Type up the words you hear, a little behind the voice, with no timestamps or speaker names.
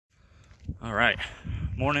All right,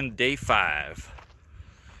 morning, day 5.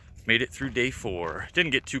 Made it through day 4.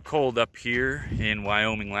 Didn't get too cold up here in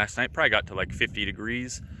Wyoming last night. Probably got to like 50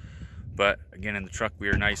 degrees. But again, in the truck, we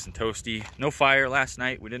were nice and toasty. No fire last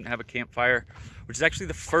night. We didn't have a campfire, which is actually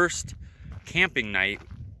the first camping night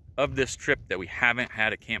of this trip that we haven't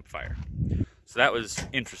had a campfire. So that was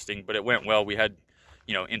interesting, but it went well. We had,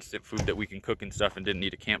 instant food that we can cook and stuff and didn't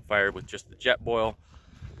need a campfire with just the jet boil.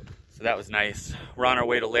 So that was nice. We're on our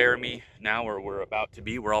way to Leer now, where we're about to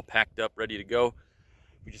be. We're all packed up, ready to go.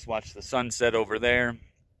 We just watched the sunset over there.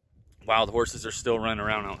 Wild horses are still running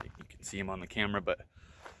around. I don't think you can see them on the camera, but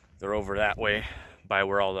they're over that way by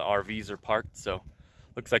where all the RVs are parked. So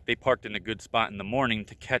looks like they parked in a good spot in the morning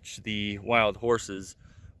to catch the wild horses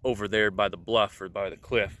over there by the bluff or by the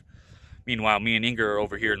cliff. Meanwhile, me and Inga are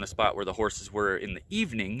over here in the spot where the horses were in the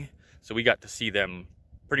evening. So we got to see them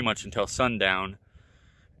pretty much until sundown.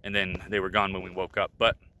 And then they were gone when we woke up.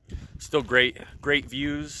 But still great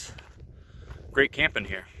views. Great camping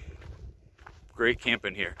here. Great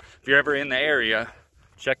camping here. If you're ever in the area,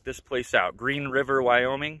 check this place out. Green River,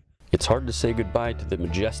 Wyoming. It's hard to say goodbye to the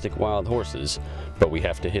majestic wild horses, but we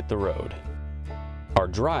have to hit the road. Our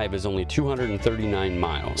drive is only 239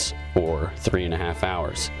 miles, or 3.5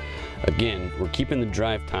 hours. Again, we're keeping the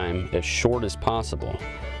drive time as short as possible.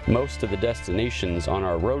 Most of the destinations on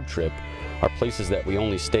our road trip are places that we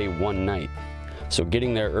only stay one night. So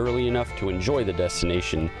getting there early enough to enjoy the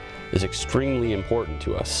destination is extremely important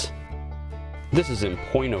to us. This is in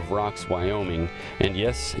Point of Rocks, Wyoming, and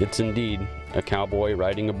yes, it's indeed a cowboy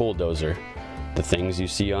riding a bulldozer. The things you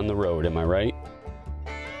see on the road, am I right?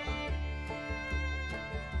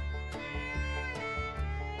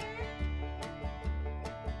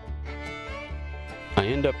 I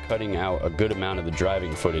end up cutting out a good amount of the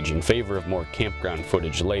driving footage in favor of more campground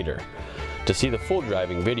footage later. To see the full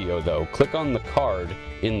driving video though, click on the card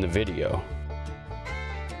in the video.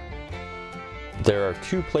 There are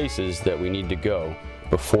 2 places that we need to go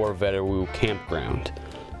before Vedauwoo Campground: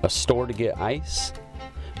 a store to get ice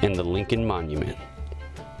and the Lincoln Monument.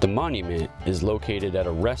 The monument is located at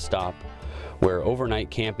a rest stop where overnight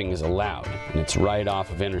camping is allowed, and it's right off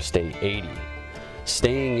of Interstate 80.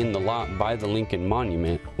 Staying in the lot by the Lincoln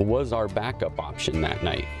Monument was our backup option that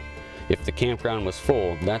night. If the campground was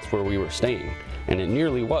full, that's where we were staying, and it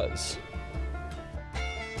nearly was.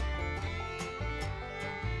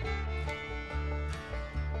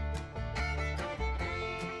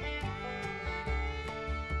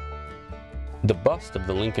 The bust of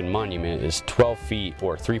the Lincoln Monument is 12 feet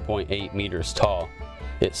or 3.8 meters tall.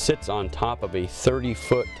 It sits on top of a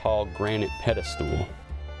 30-foot tall granite pedestal.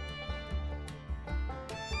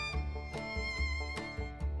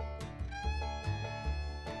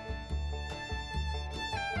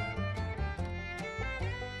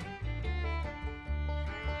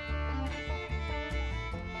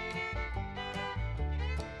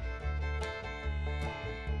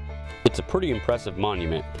 It's a pretty impressive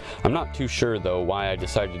monument. I'm not too sure though why I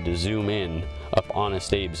decided to zoom in up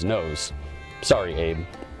Honest Abe's nose. Sorry, Abe.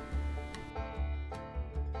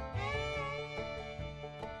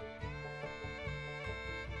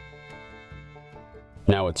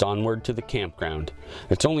 Now it's onward to the campground.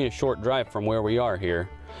 It's only a short drive from where we are here,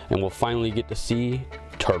 and we'll finally get to see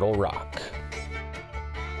Turtle Rock.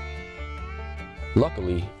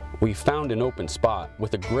 Luckily, we found an open spot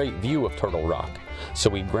with a great view of Turtle Rock,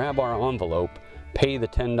 so we grab our envelope, pay the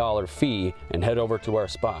 $10 fee, and head over to our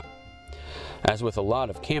spot. As with a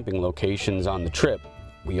lot of camping locations on the trip,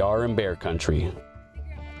 we are in bear country.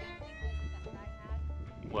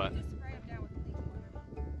 What?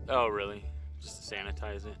 Oh, really? Just to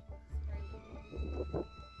sanitize it?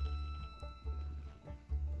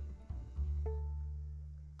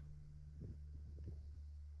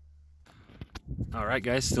 Alright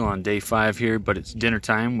guys, still on day 5 here, but it's dinner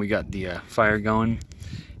time. We got the fire going.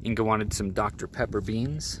 Inga wanted some Dr. Pepper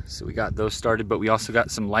beans, so we got those started, but we also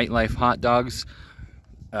got some Light Life hot dogs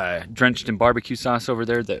drenched in barbecue sauce over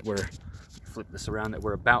there that we're, flip this around, that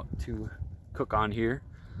we're about to cook on here.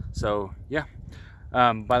 So yeah,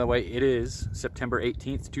 by the way, it is September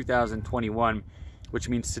 18th, 2021, which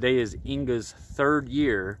means today is Inga's 3rd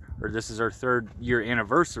year, or this is our 3rd year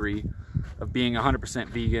anniversary of being 100%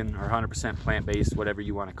 vegan or 100% plant-based, whatever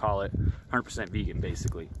you want to call it. 100% vegan,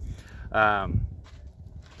 basically.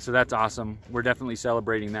 So that's awesome. We're definitely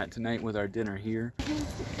celebrating that tonight with our dinner here.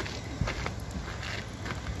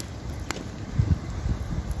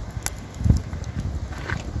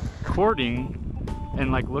 Recording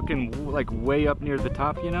and like looking like way up near the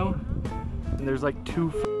top, and there's like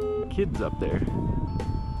 2 kids up there.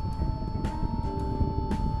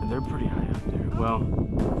 And they're pretty high up there. Well,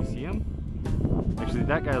 you see them? Actually,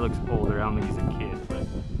 that guy looks older. I don't think he's a kid, but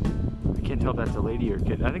I can't tell if that's a lady or a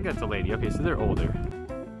kid. I think that's a lady. Okay, so they're older.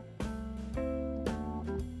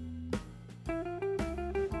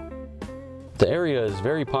 The area is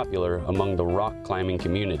very popular among the rock climbing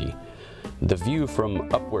community. The view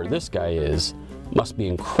from up where this guy is must be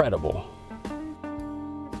incredible.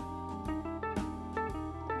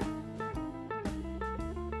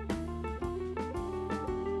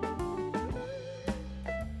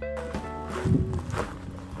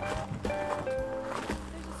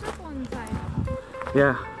 There's a circle inside.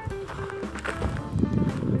 Yeah.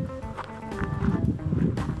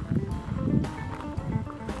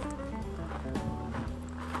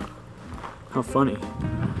 How funny.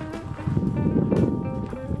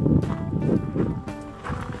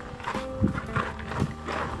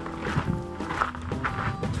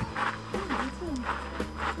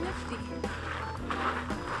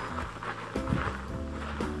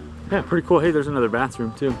 Yeah, pretty cool. Hey, there's another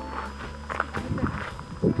bathroom too.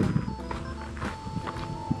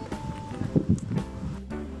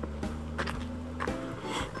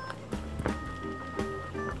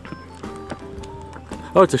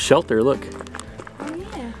 Oh, it's a shelter, look. Oh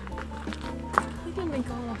yeah. We can make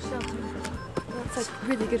a little shelter. That's like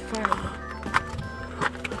really good firewood.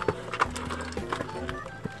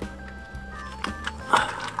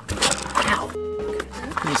 Ow.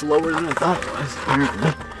 It's lower than I thought it was,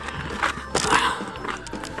 apparently.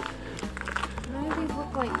 None of these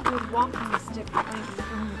look like good walking stick planks to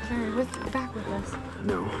carry back with us.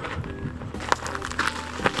 No.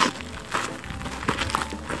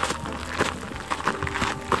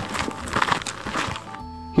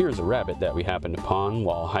 Here's a rabbit that we happened upon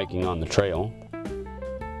while hiking on the trail.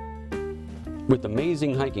 With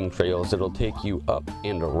amazing hiking trails that'll take you up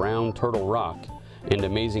and around Turtle Rock, and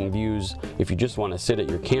amazing views if you just want to sit at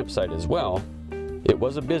your campsite as well, it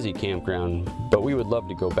was a busy campground, but we would love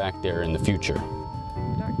to go back there in the future.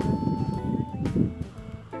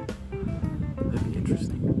 That'd be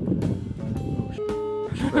interesting.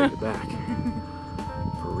 Oh, right at the back.